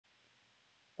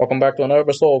Welcome back to another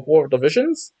episode of War of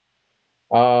Divisions.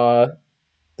 Uh,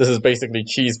 this is basically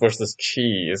cheese versus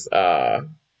cheese. I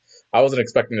wasn't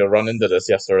expecting to run into this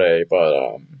yesterday,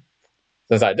 but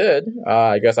since I did,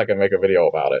 I guess I can make a video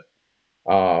about it.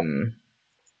 Um,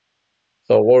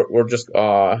 so we're just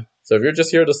so if you're just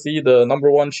here to see the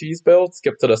 #1 cheese build,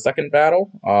 skip to the second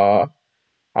battle.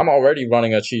 I'm already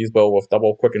running a cheese build with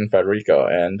double quicken Frederica,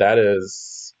 and that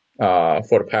is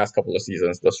for the past couple of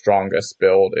seasons the strongest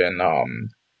build in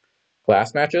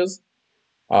class matches.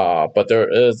 But there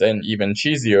is an even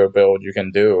cheesier build you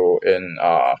can do in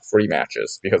free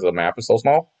matches because the map is so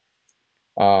small.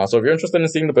 So if you're interested in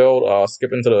seeing the build,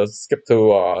 skip to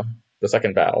the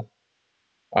second battle.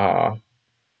 Without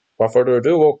further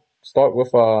ado, we'll start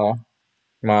with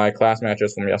my class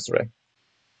matches from yesterday.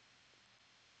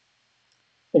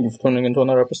 Thank you for tuning into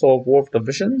another episode of War of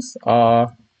Divisions.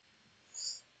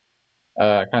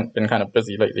 Been kind of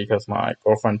busy lately because my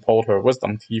girlfriend pulled her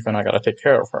wisdom teeth and I gotta take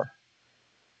care of her.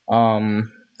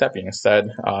 That being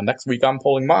said, next week I'm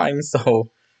pulling mine,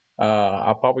 so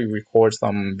I'll probably record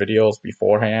some videos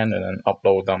beforehand and then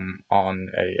upload them on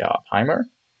a timer.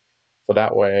 So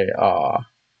that way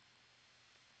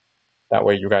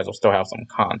you guys will still have some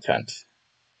content.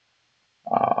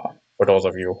 For those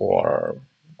of you who are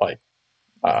like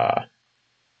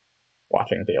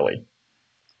watching daily.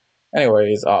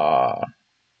 Anyways, I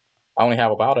only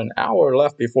have about an hour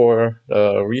left before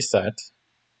the reset.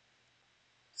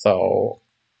 So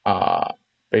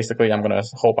basically I'm gonna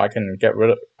hope I can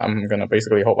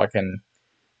hope I can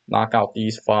knock out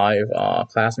these 5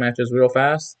 class matches real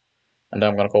fast, and then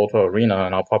I'm gonna go to arena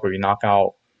and I'll probably knock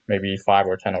out maybe 5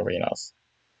 or 10 arenas.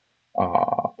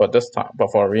 But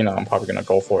for arena, I'm probably gonna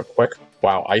go for it quick.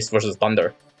 Wow, Ice versus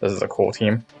Thunder. This is a cool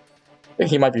team. I think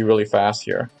he might be really fast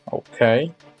here.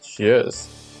 Okay, she is.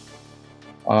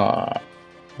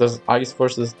 This is Ice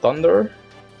versus Thunder.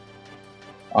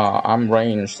 I'm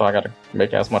ranged, so I gotta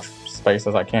make as much space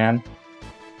as I can.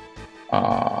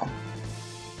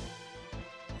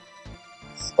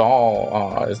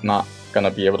 Stall is not gonna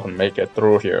be able to make it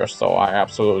through here, so I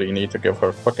absolutely need to give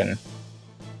her Quicken.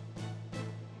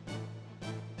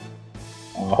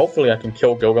 Hopefully I can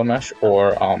kill Gilgamesh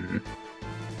or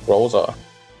Rosa.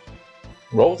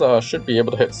 Rosa should be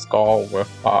able to hit Skull with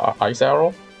Ice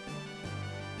Arrow,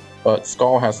 but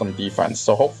Skull has some defense,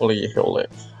 so hopefully he'll live.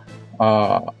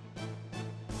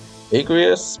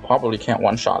 Agrius probably can't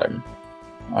one-shot him.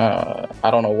 I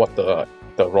don't know what the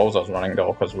Rosa's running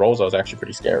though, because Rosa is actually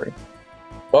pretty scary.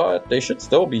 But they should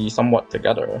still be somewhat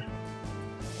together.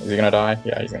 Is he gonna die?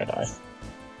 Yeah, he's gonna die.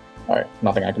 Alright,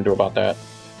 nothing I can do about that.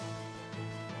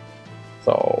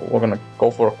 So we're gonna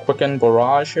go for a Quicken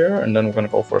Barrage here, and then we're gonna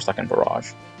go for a second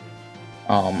Barrage.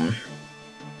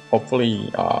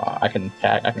 Hopefully I can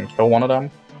kill one of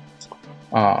them.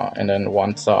 And then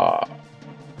once it's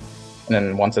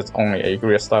only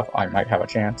Agrius stuff, I might have a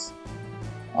chance.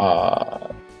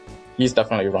 He's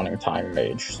definitely running Time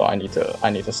Mage, so I need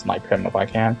to snipe him if I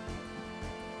can.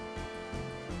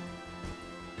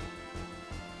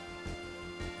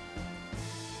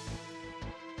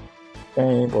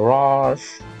 Okay,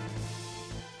 Barrage.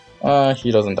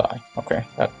 He doesn't die. Okay,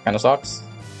 that kind of sucks.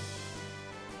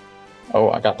 Oh,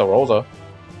 I got the Rosa.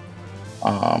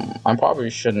 I probably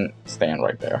shouldn't stand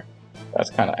right there. That's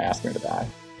kind of asking to die.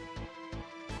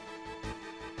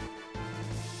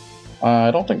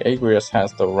 I don't think Agrius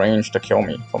has the range to kill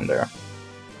me from there,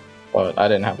 but I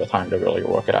didn't have the time to really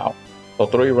work it out. So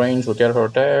 3 range will get her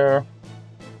there.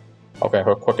 Okay,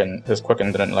 his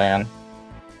Quicken didn't land.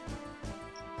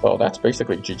 So that's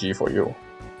basically GG for you.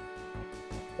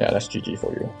 Yeah, that's GG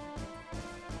for you.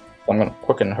 So I'm gonna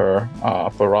Quicken her,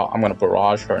 I'm gonna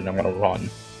Barrage her, and I'm gonna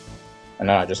run. And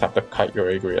then I just have to kite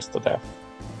your Agrius to death.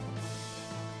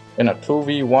 In a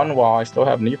 2v1 while I still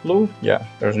have Niflu? Yeah,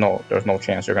 there's no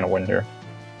chance you're gonna win here.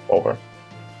 Over.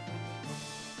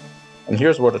 And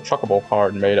here's where the Chuckable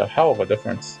card made a hell of a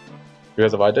difference.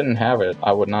 Because if I didn't have it,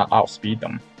 I would not outspeed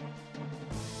them.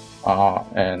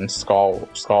 And Skull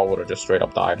would have just straight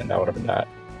up died, and that would have been that.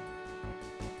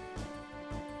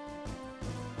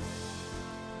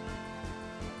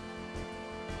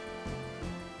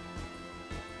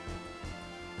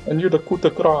 And you're the coup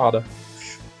de grade.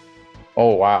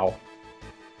 Oh wow.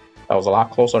 That was a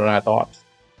lot closer than I thought.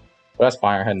 But that's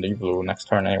fine, I had Niflu next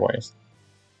turn anyways.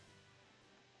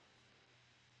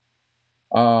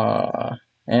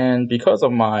 And because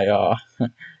of my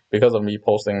because of me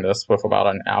posting this with about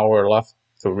an hour left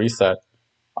to reset,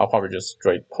 I'll probably just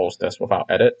straight post this without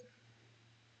edit.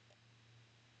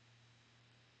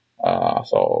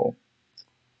 So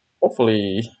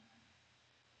hopefully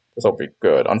this will be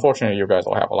good. Unfortunately, you guys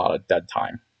will have a lot of dead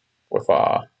time with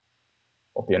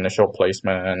the initial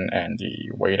placement and the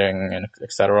waiting and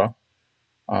etc.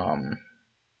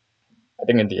 I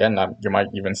think in the end, you might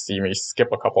even see me skip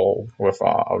a couple with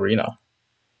Arena.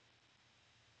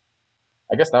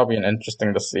 I guess that would be an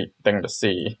interesting thing to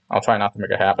see. I'll try not to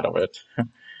make a habit of it.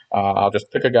 I'll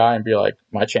just pick a guy and be like,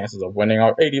 my chances of winning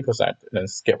are 80%, and then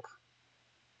skip.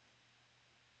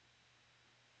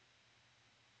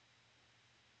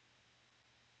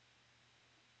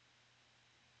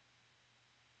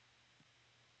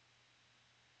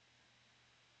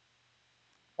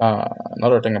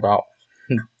 Another thing about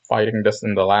fighting this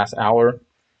in the last hour,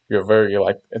 you're very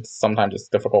sometimes it's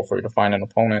difficult for you to find an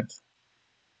opponent.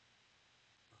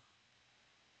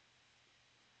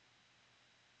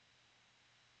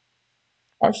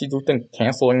 I actually do think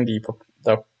canceling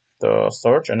the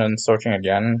search and then searching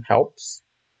again helps,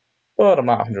 but I'm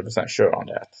not 100% sure on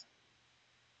that.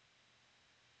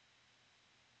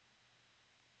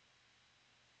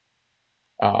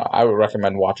 I would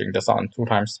recommend watching this on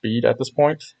 2x speed at this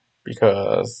point,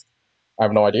 because I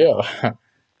have no idea.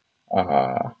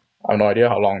 I have no idea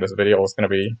how long this video is going to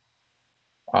be.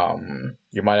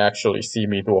 You might actually see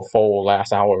me do a full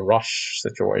last hour rush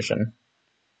situation.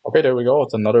 Okay, there we go.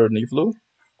 It's another Niflu.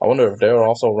 I wonder if they're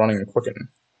also running Quicken.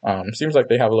 Seems like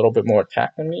they have a little bit more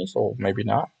attack than me, so maybe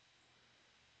not.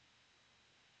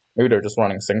 Maybe they're just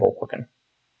running single Quicken.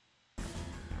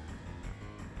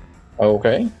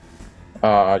 Okay.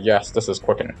 Yes, this is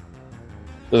Quicken.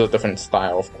 This is a different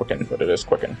style of Quicken, but it is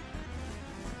Quicken.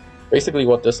 Basically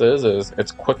what this is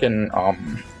it's Quicken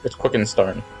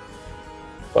Stern.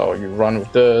 So you run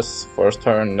with this first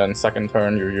turn, then second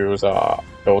turn you use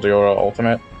Ildiora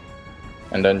Ultimate,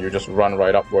 and then you just run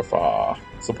right up with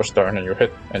Super Stern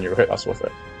and you hit us with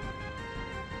it.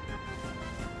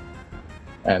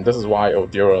 And this is why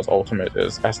Ildiora's ultimate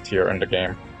is S tier in the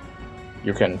game.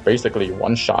 You can basically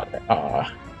one-shot,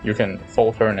 you can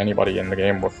full turn anybody in the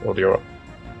game with Ildiora.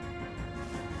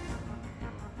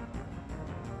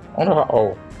 I wonder how,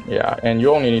 oh, yeah, and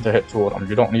you only need to hit 2 of them.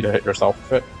 You don't need to hit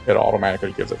yourself with it. It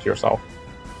automatically gives it to yourself.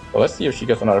 So let's see if she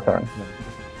gets another turn.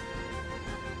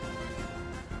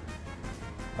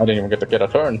 I didn't even get to get a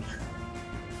turn.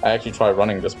 I actually tried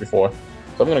running this before.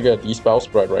 So I'm gonna get a D-Spell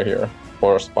Spread right here,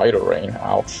 or a Spider Rain,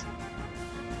 ouch.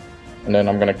 And then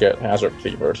I'm gonna get Hazard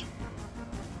Cleavered.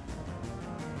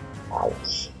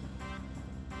 Ouch.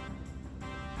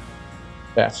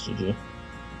 That's GG.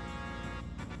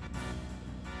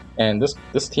 And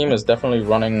this team is definitely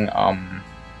running,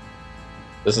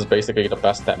 this is basically the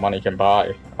best that money can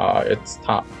buy. It's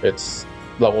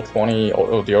level 20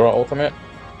 Ildiora Ultimate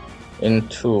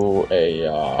into a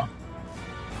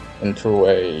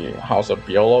House of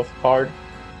Beolov card,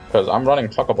 because I'm running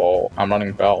Chuckaball, I'm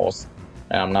running Bells,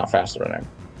 and I'm not faster than him.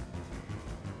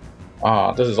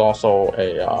 This is also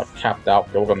a capped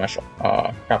out Gilgamesh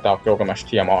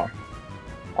TMR.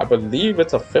 I believe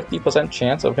it's a 50%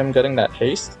 chance of him getting that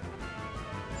haste.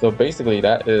 So basically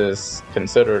that is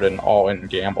considered an all-in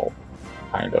gamble,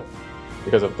 kind of.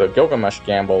 Because if the Gilgamesh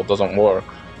gamble doesn't work,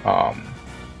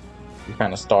 you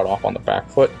kind of start off on the back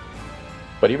foot.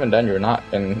 But even then, you're not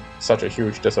in such a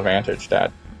huge disadvantage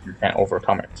that you can't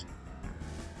overcome it.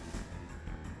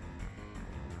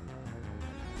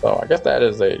 So I guess that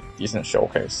is a decent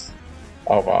showcase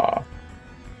of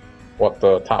what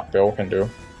the top build can do.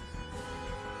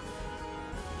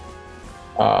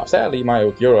 Sadly, my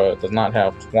Ildiora does not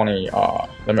have 20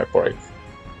 limit break,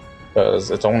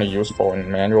 because it's only useful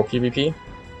in manual PvP.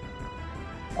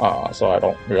 So I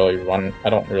don't really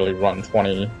run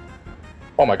 20.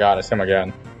 Oh my god, it's him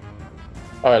again.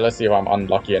 Alright, let's see if I'm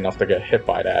unlucky enough to get hit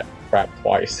by that crap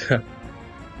twice.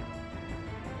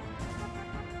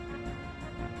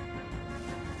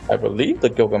 I believe the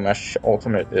Gilgamesh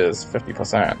ultimate is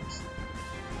 50%.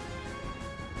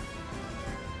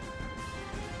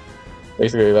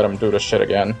 Basically, let him do this shit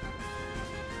again.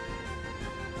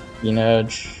 Keen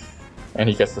Edge, and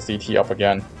he gets the CT up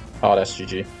again. Oh, that's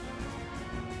GG.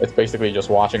 It's basically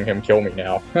just watching him kill me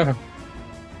now.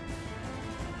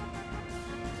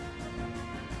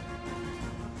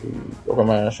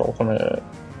 Gilgamesh ultimate.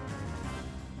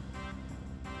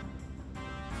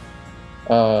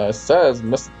 It says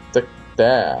Mystic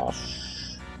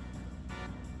Dash.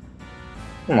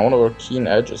 I wonder where Keen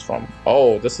Edge is from.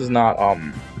 Oh, this is not,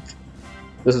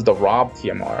 this is the Rob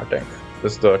TMR, I think.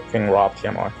 This is the King Rob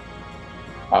TMR.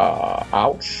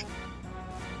 Ouch.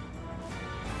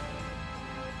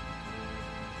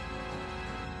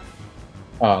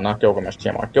 Not Gilgamesh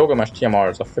TMR. Gilgamesh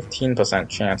TMR is a 15%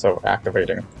 chance of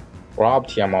activating. Rob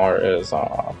TMR is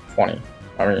 20.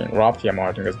 I mean, Rob TMR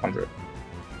I think is 100.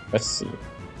 Let's see.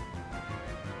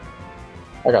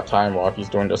 I got time while he's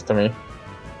doing this to me.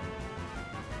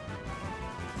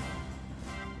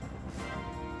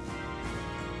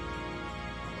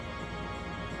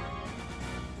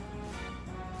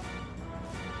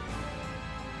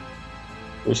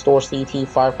 Restore CT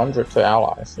 500 to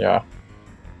allies. Yeah.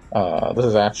 This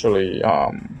is actually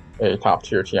a top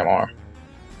tier TMR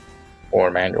or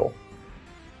manual.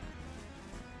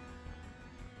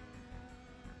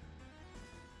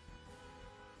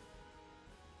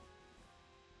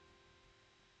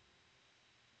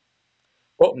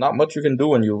 Well, not much you can do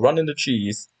when you run into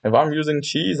cheese. If I'm using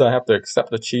cheese, I have to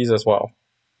accept the cheese as well.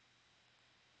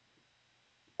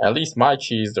 At least my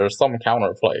cheese, there's some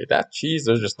counterplay. That cheese,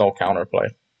 there's just no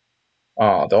counterplay.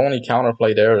 The only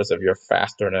counterplay there is if you're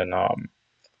faster than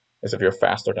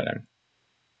him.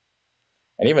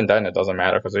 And even then, it doesn't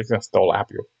matter because he can still lap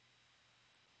you.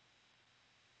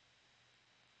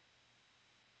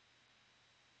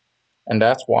 And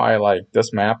that's why like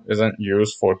this map isn't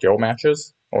used for guild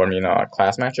matches, or I mean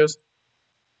class matches,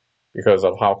 because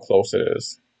of how close it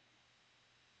is.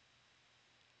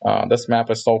 This map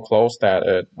is so close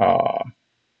that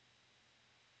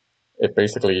it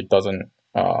basically doesn't.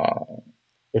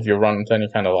 If you run into any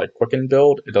kind of like quicken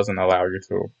build, it doesn't allow you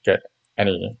to get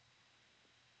any.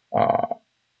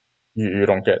 You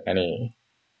don't get any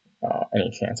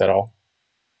chance at all.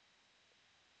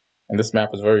 And this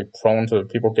map is very prone to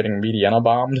people getting Mediana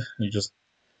bombed. You just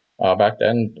back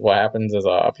then, what happens is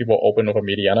people open with a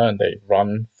Mediana and they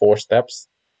run 4 steps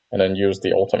and then use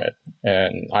the ultimate,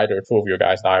 and either 2 of your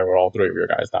guys die or all 3 of your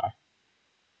guys die.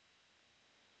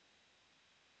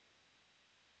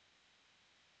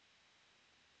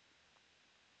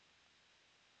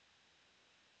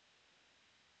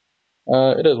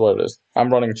 It is what it is. I'm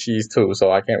running cheese too,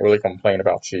 so I can't really complain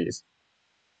about cheese.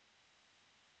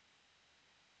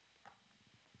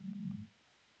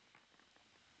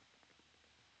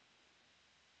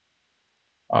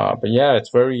 But yeah, it's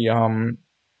very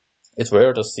it's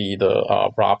rare to see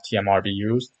the Rob TMR be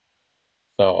used.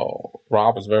 So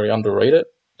Rob is very underrated.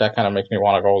 That kind of makes me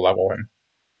want to go level him,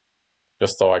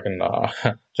 just so I can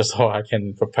just so I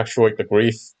can perpetuate the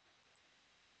grief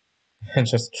and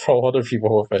just troll other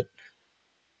people with it.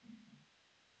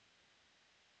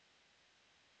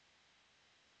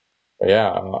 But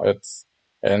yeah,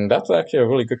 and that's actually a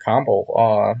really good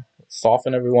combo.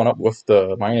 Soften everyone up with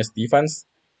the minus defense,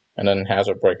 and then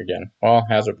Hazard Break again. Well,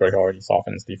 Hazard Break already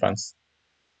softens defense.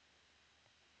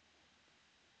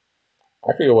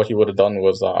 Actually, what he would have done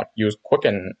was use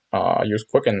Quicken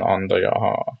on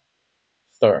the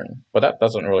Stern, but that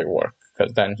doesn't really work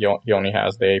because then he only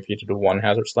has the AP to do 1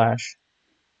 Hazard Slash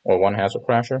or 1 Hazard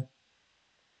Crasher.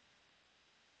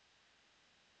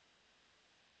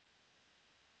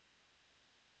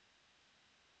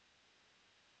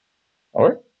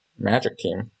 Alright, Magic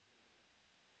Team.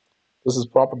 This is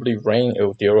probably Rain,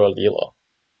 Ildira, Leela.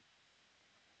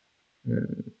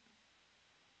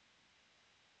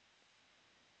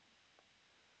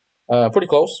 Pretty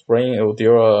close. Rain,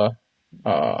 Ildira,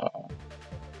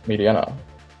 Mediana.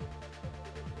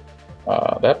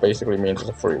 That basically means it's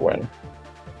a free win.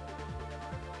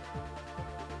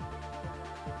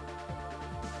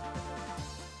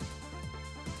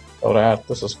 So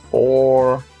this is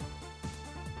 4.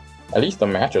 At least the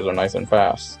matches are nice and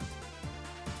fast.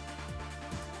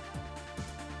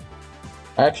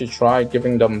 I actually tried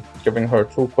giving her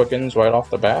 2 quickens right off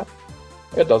the bat.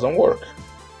 It doesn't work.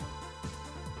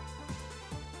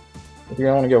 You can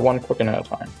only get 1 quicken at a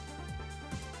time.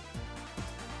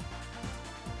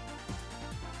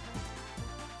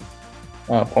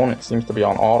 Opponent seems to be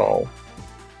on auto.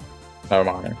 Never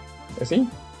mind. Is he?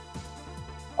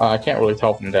 I can't really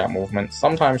tell from that movement.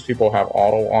 Sometimes people have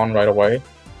auto on right away,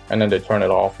 and then they turn it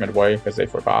off midway because they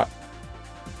forgot.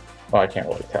 Well, I can't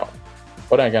really tell.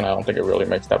 But then again, I don't think it really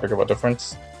makes that big of a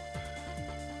difference.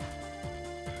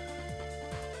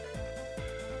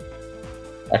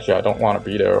 Actually, I don't want to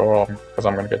be there because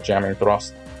I'm going to get jamming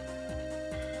thrust.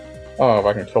 Oh, if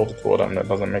I can kill the 2 of them, that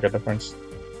doesn't make a difference.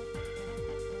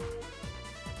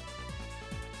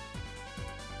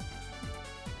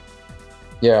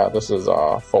 Yeah, this is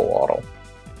full auto.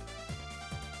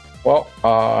 Well,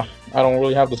 I don't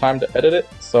really have the time to edit it,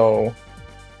 so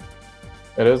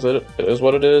it is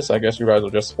what it is. I guess you guys will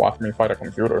just watch me fight a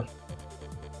computer.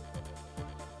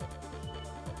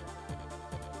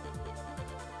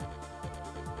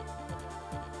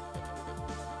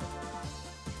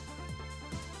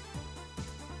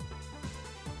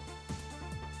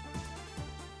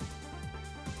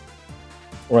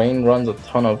 Rain runs a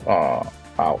ton of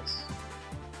ouch.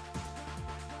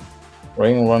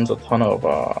 Rain runs a ton of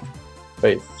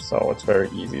faith, so it's very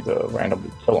easy to randomly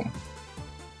kill him.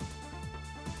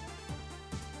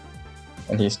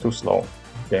 And he's too slow.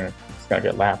 He's gonna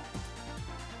get lapped.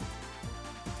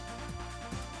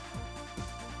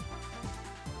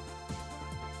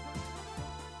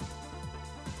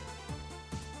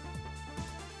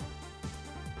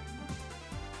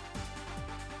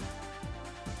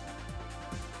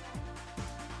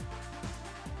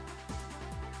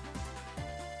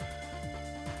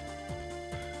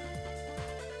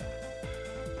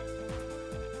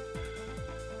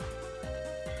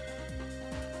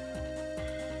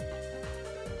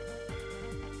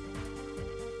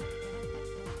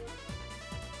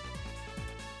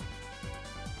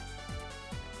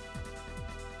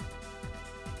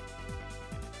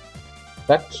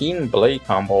 That Keen Blade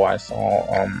combo I saw,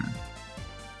 I'm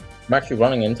actually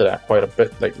running into that quite a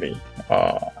bit lately.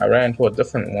 I ran into a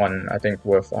different one, I think,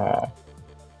 with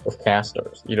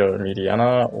casters, either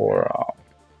Mediana or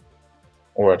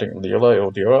I think Leela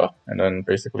Ildira, and then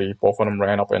basically both of them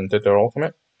ran up and did their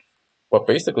ultimate. But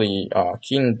basically,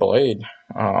 Keen Blade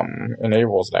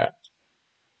enables that,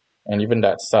 and even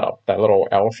that setup, that little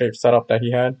L-shaped setup that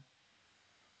he had.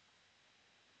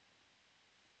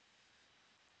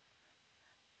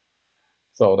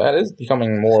 So that is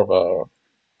becoming more of a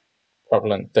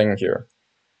prevalent thing here.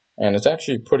 And it's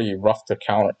actually pretty rough to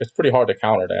counter. It's pretty hard to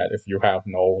counter that if you have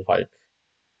no, like,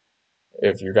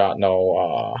 if you got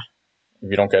no,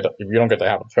 if you don't get to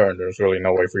have a turn, there's really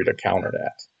no way for you to counter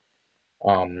that.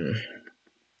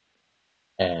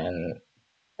 And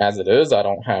as it is, I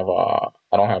don't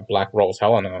have Black Rose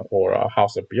Helena or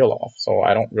House of Belov, so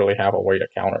I don't really have a way to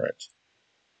counter it.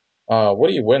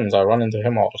 Woody wins. I run into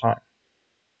him all the time.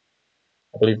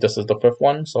 I believe this is the 5th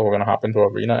one, so we're gonna hop into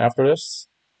Arena after this,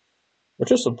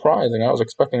 which is surprising. I was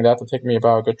expecting that to take me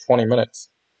about a good 20 minutes.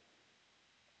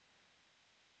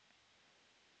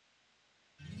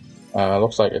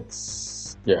 Looks like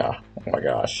it's, yeah, oh my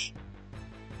gosh.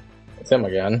 It's him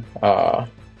again.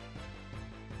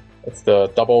 It's the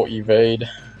double evade.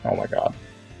 Oh my god.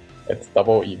 It's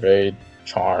double evade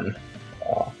charm.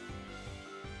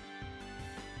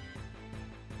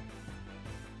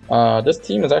 This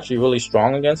team is actually really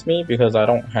strong against me because I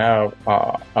don't have,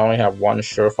 I only have one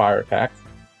surefire attack.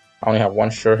 I only have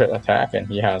one sure hit attack and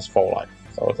he has full life.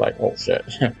 So it's like, oh shit.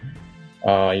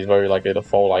 He's very likely to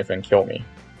full life and kill me.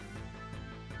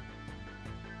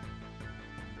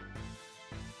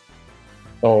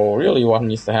 So really what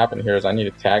needs to happen here is I need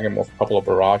to tag him with a couple of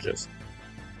barrages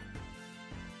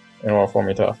in order for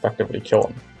me to effectively kill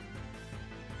him.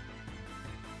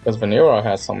 Because Vanera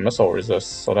has some missile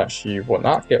resist so that she will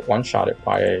not get one-shotted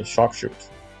by a sharpshoot.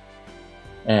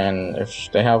 And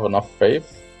if they have enough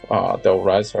faith, they'll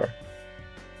res her.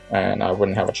 And I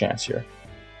wouldn't have a chance here.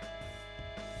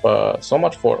 But so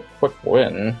much for a quick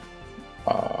win.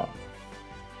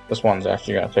 This one's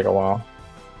actually going to take a while.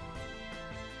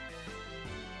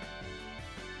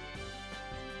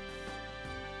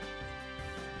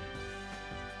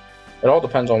 It all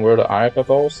depends on where the Ayaka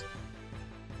goes.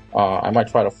 I might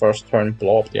try to first turn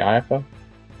blow up the Ayaka.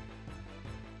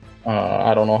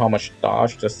 I don't know how much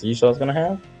dodge the Sisha is going to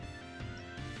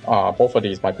have. Both of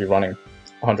these might be running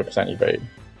 100% evade.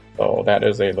 So that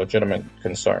is a legitimate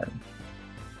concern.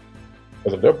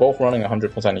 Because if they're both running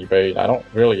 100% evade, I don't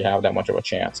really have that much of a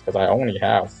chance. Because I only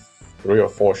have 3 or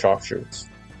 4 sharpshoots.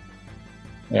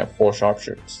 Yeah, 4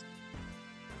 sharpshoots.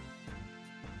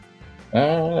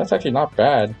 That's actually not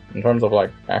bad in terms of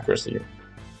like accuracy.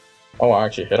 Oh, I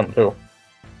actually hit him too.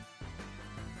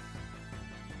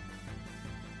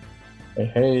 A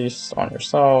haste on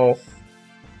yourself.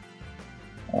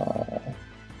 The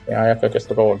Ayaka gets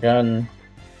to go again.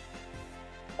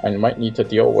 I might need to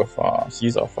deal with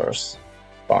Caesar first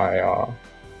by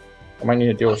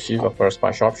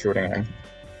sharpshooting him.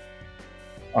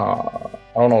 I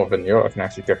don't know if Vanera can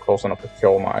actually get close enough to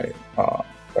kill my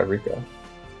Eureka.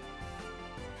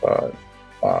 But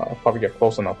probably get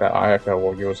close enough that Ayaka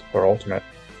will use her ultimate.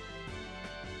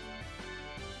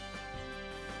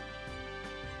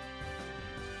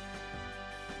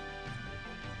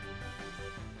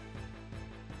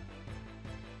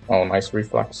 Oh, nice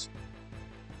reflex.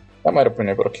 That might have been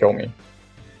able to kill me.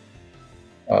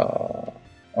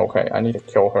 Okay, I need to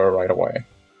kill her right away.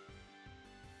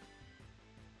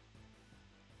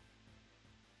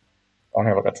 I only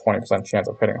have like a 20% chance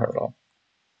of hitting her though.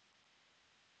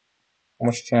 How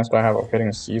much chance do I have of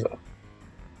hitting Caesar?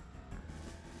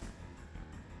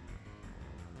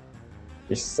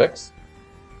 He's 6?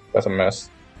 That's a miss.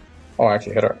 Oh, I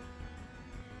actually hit her.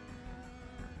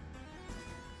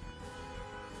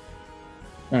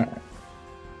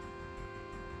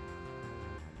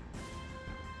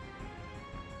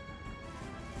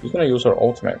 She's gonna use her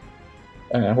ultimate.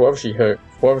 And whoever she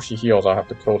heals, I'll have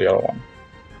to kill the other one.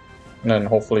 And then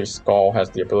hopefully Skull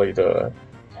has the ability to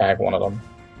tag one of them.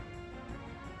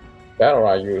 That or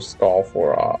I use Skull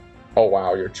for, oh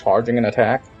wow, you're charging an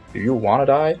attack? Do you want to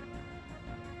die?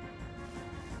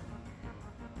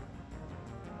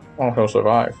 Oh, he'll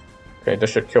survive. Okay,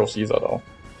 this should kill Caesar though.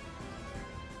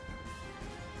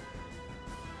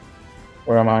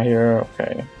 Where am I here?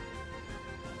 Okay.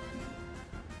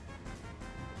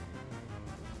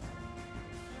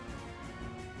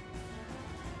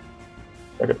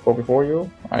 Do I get to go before you?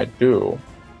 I do.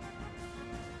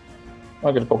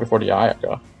 I get to go before the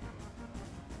Ayaka.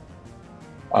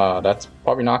 That's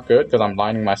probably not good because I'm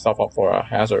lining myself up for a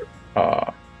hazard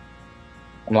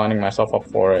I'm lining myself up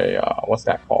for a, what's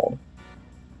that called?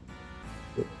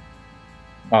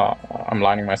 I'm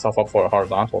lining myself up for a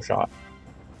horizontal shot.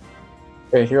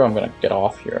 Okay, here I'm gonna get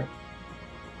off here.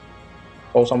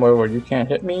 Go somewhere where you can't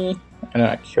hit me, and then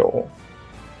I kill.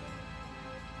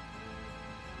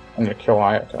 I'm gonna kill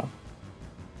Ayaka.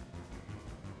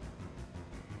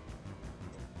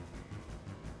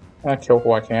 I kill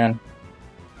who I can.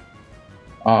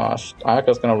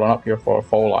 Ayaka's gonna run up here for a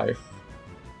full life.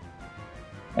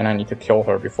 And I need to kill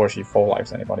her before she full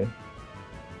lives anybody.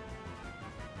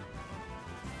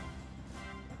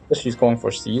 She's going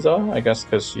for Caesar, I guess,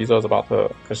 because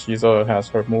Caesar has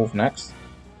her move next.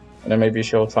 And then maybe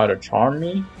she'll try to charm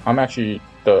me. I'm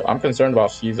concerned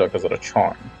about Caesar because of the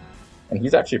charm. And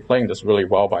he's actually playing this really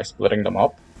well by splitting them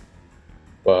up.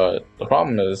 But the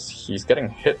problem is he's getting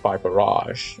hit by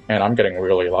Barrage, and I'm getting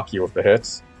really lucky with the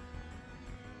hits.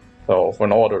 So for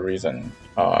no other reason,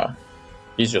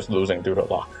 he's just losing due to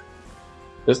luck.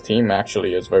 This team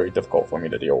actually is very difficult for me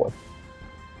to deal with.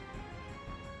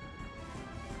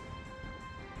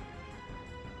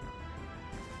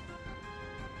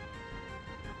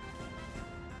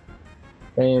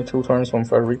 Okay, 2 turns from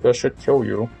Frederica should kill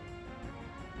you.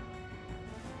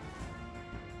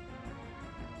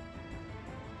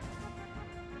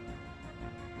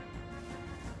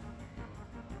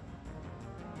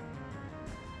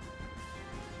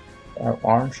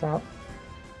 Arm shot?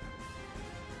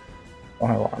 Oh,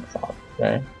 I have arm shot,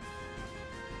 okay.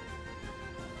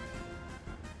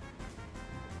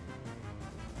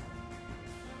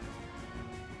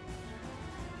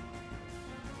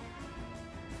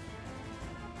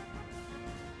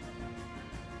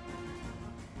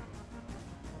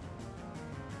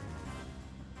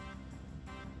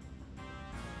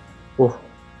 Oof.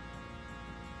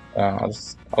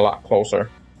 It's a lot closer.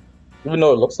 Even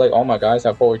though it looks like all my guys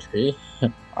have full HP,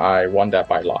 I won that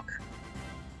by luck.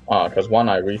 Because one,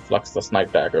 I reflexed the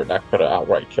snipe dagger that could have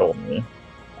outright killed me.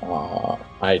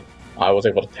 I was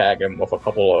able to tag him with a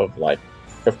couple of like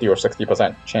 50 or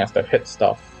 60% chance to hit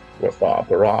stuff with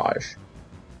Barrage.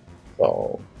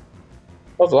 So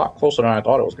it was a lot closer than I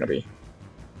thought it was going to be.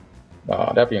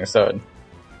 That being said,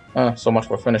 so much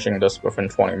for finishing this within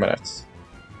 20 minutes.